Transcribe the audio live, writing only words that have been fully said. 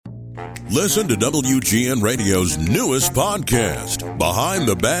Listen to WGN Radio's newest podcast, Behind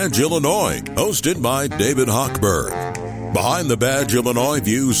the Badge Illinois, hosted by David Hochberg. Behind the Badge Illinois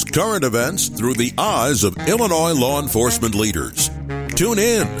views current events through the eyes of Illinois law enforcement leaders. Tune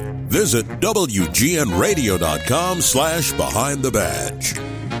in. Visit WGNRadio.com/Behind the Badge.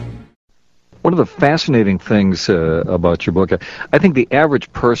 One of the fascinating things about your book, I think the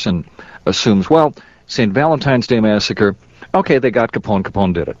average person assumes, well, St. Valentine's Day Massacre, okay, they got Capone,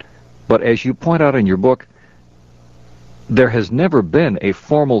 Capone did it. But as you point out in your book, there has never been a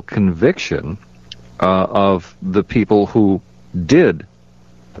formal conviction of the people who did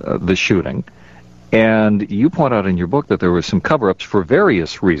the shooting. And you point out in your book that there were some cover-ups for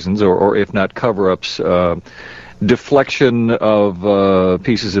various reasons, or if not cover-ups, deflection of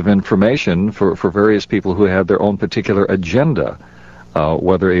pieces of information for various people who had their own particular agenda,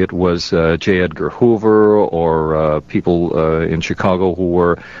 whether it was J. Edgar Hoover or people in Chicago who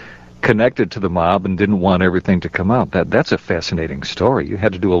were connected to the mob and didn't want everything to come out. That's a fascinating story. You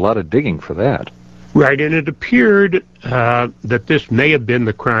had to do a lot of digging for that. Right, and it appeared that this may have been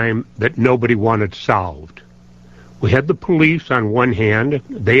the crime that nobody wanted solved. We had the police on one hand.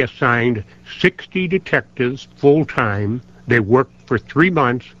 They assigned 60 detectives full-time. They worked for 3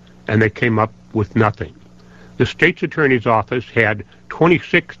 months, and they came up with nothing. The state's attorney's office had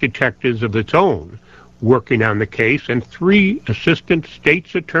 26 detectives of its own working on the case, and 3 assistant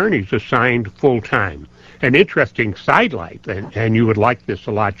state's attorneys assigned full-time. An interesting sidelight, and you would like this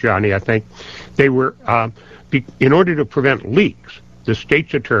a lot, Johnny, I think. They were, in order to prevent leaks, the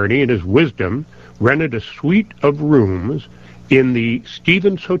state's attorney, in his wisdom, rented a suite of rooms in the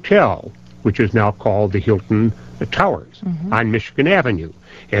Stevens Hotel, which is now called the Hilton Towers, on Michigan Avenue.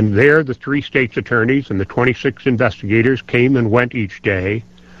 And there the 3 state's attorneys and the 26 investigators came and went each day.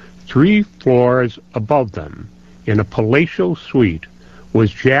 3 floors above them, in a palatial suite,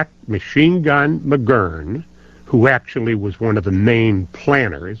 was Jack Machine Gun McGurn, who actually was one of the main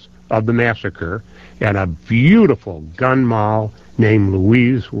planners of the massacre, and a beautiful gun moll named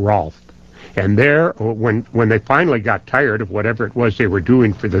Louise Rolfe. And there, when they finally got tired of whatever it was they were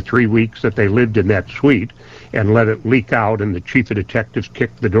doing for the 3 weeks that they lived in that suite and let it leak out, and the chief of detectives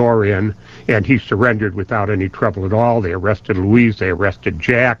kicked the door in, and he surrendered without any trouble at all. They arrested Louise, they arrested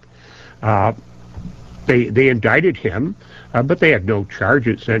Jack. They indicted him, but they had no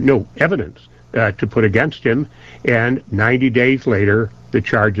charges, no evidence to put against him, and 90 days later, the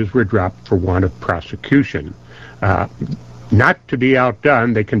charges were dropped for want of prosecution. Not to be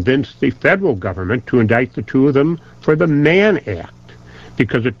outdone, they convinced the federal government to indict the 2 of them for the Mann Act,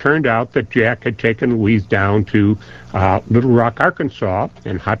 because it turned out that Jack had taken Louise down to Little Rock, Arkansas,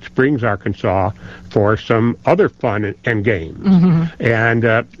 and Hot Springs, Arkansas, for some other fun and games. And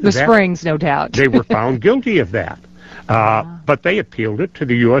the Springs, no doubt. They were found guilty of that. But they appealed it to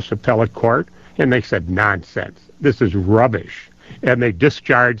the U.S. Appellate Court, and they said, nonsense, this is rubbish. And they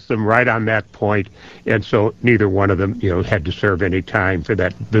discharged them right on that point, and so neither one of them, had to serve any time for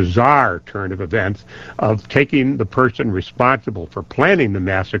that bizarre turn of events of taking the person responsible for planning the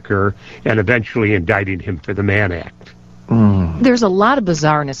massacre and eventually indicting him for the Mann Act. There's a lot of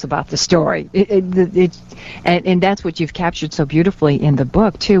bizarreness about the story, and that's what you've captured so beautifully in the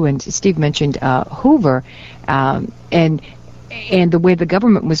book, too. And Steve mentioned Hoover, and the way the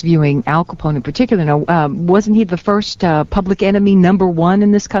government was viewing Al Capone in particular. Wasn't he the first public enemy #1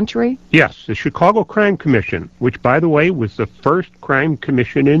 in this country? Yes, the Chicago Crime Commission, which, by the way, was the first crime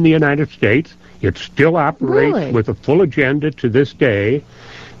commission in the United States. It still operates with a full agenda to this day.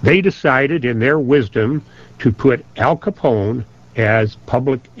 They decided, in their wisdom, to put Al Capone as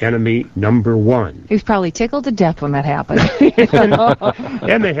public enemy #1. He was probably tickled to death when that happened.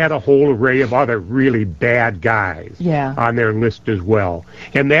 And they had a whole array of other really bad guys on their list as well.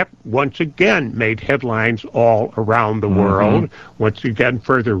 And that, once again, made headlines all around the world, once again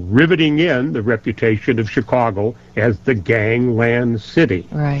further riveting in the reputation of Chicago as the gangland city.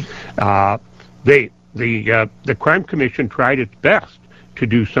 Right. The Crime Commission tried its best to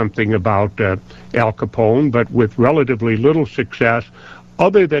do something about Al Capone, but with relatively little success,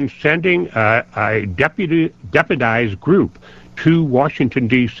 other than sending a deputized group to Washington,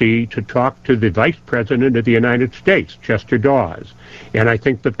 D.C. to talk to the Vice President of the United States, Chester Dawes. And I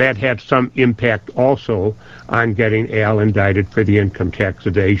think that had some impact also on getting Al indicted for the income tax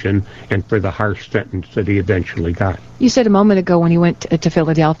evasion and for the harsh sentence that he eventually got. You said a moment ago when he went to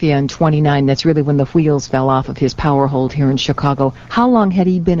Philadelphia in '29, that's really when the wheels fell off of his power hold here in Chicago. How long had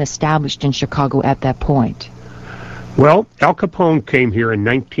he been established in Chicago at that point? Well, Al Capone came here in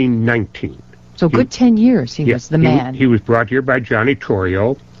 1919. So good 10 years he was the man. He was brought here by Johnny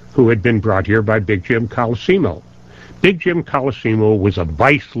Torrio, who had been brought here by Big Jim Colosimo. Big Jim Colosimo was a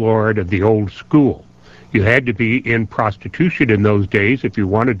vice lord of the old school. You had to be in prostitution in those days if you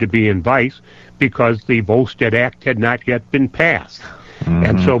wanted to be in vice, because the Volstead Act had not yet been passed.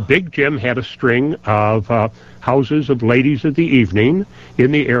 And so Big Jim had a string of houses of ladies of the evening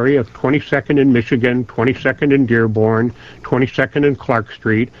in the area of 22nd in Michigan, 22nd in Dearborn, 22nd in Clark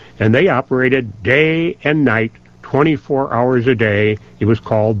Street, and they operated day and night, 24 hours a day. It was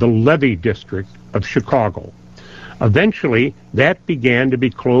called the Levee District of Chicago. Eventually, that began to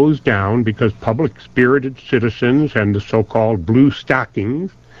be closed down because public-spirited citizens and the so-called blue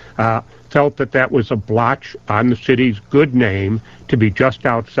stockings felt that that was a blotch on the city's good name to be just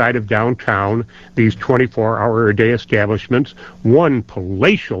outside of downtown, these 24-hour-a-day establishments. One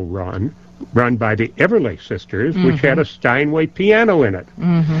palatial run by the Everley sisters, which had a Steinway piano in it.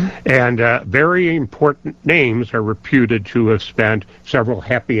 And very important names are reputed to have spent several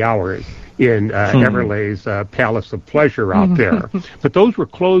happy hours in Everley's Palace of Pleasure out there. But those were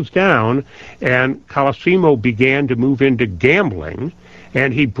closed down, and Colosimo began to move into gambling,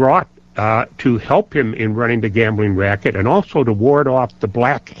 and he brought to help him in running the gambling racket and also to ward off the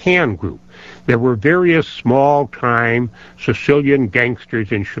Black Hand Group. There were various small-time Sicilian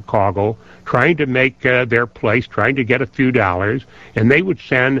gangsters in Chicago trying to make their place, trying to get a few dollars, and they would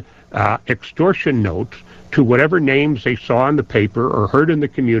send extortion notes to whatever names they saw in the paper or heard in the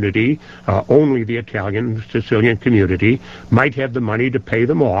community. Only the Italian Sicilian community might have the money to pay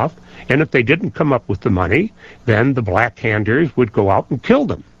them off, and if they didn't come up with the money, then the Black Handers would go out and kill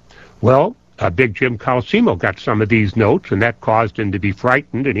them. Well, Big Jim Colosimo got some of these notes, and that caused him to be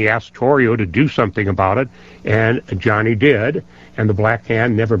frightened, and he asked Torrio to do something about it, and Johnny did, and the Black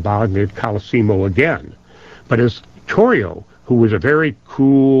Hand never bothered Colosimo again. But as Torrio, who was a very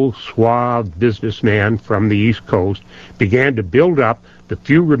cool, suave businessman from the East Coast, began to build up the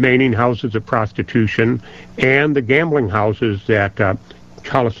few remaining houses of prostitution and the gambling houses that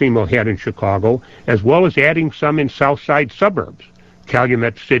Colosimo had in Chicago, as well as adding some in South Side suburbs,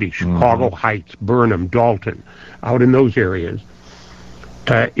 Calumet City, Chicago Heights, Burnham, Dalton, out in those areas.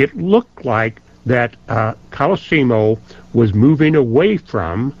 It looked like that Colosimo was moving away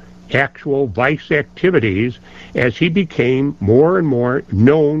from actual vice activities as he became more and more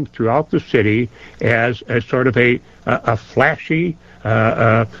known throughout the city as a sort of a flashy,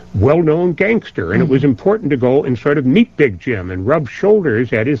 well-known gangster. And it was important to go and sort of meet Big Jim and rub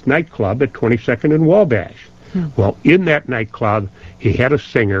shoulders at his nightclub at 22nd and Wabash. Well, in that nightclub, he had a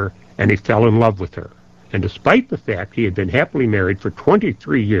singer, and he fell in love with her. And despite the fact he had been happily married for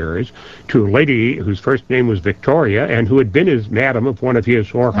 23 years to a lady whose first name was Victoria and who had been his madam of one of his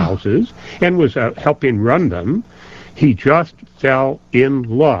whorehouses and was helping run them, he just fell in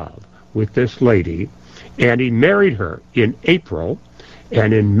love with this lady, and he married her in April,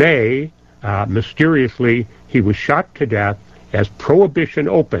 and in May, mysteriously, he was shot to death as Prohibition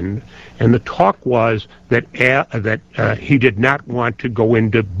opened, and the talk was that he did not want to go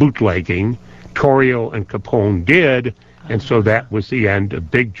into bootlegging. Torrio and Capone did, and so that was the end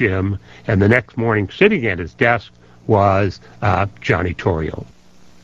of Big Jim, and the next morning sitting at his desk was Johnny Torrio.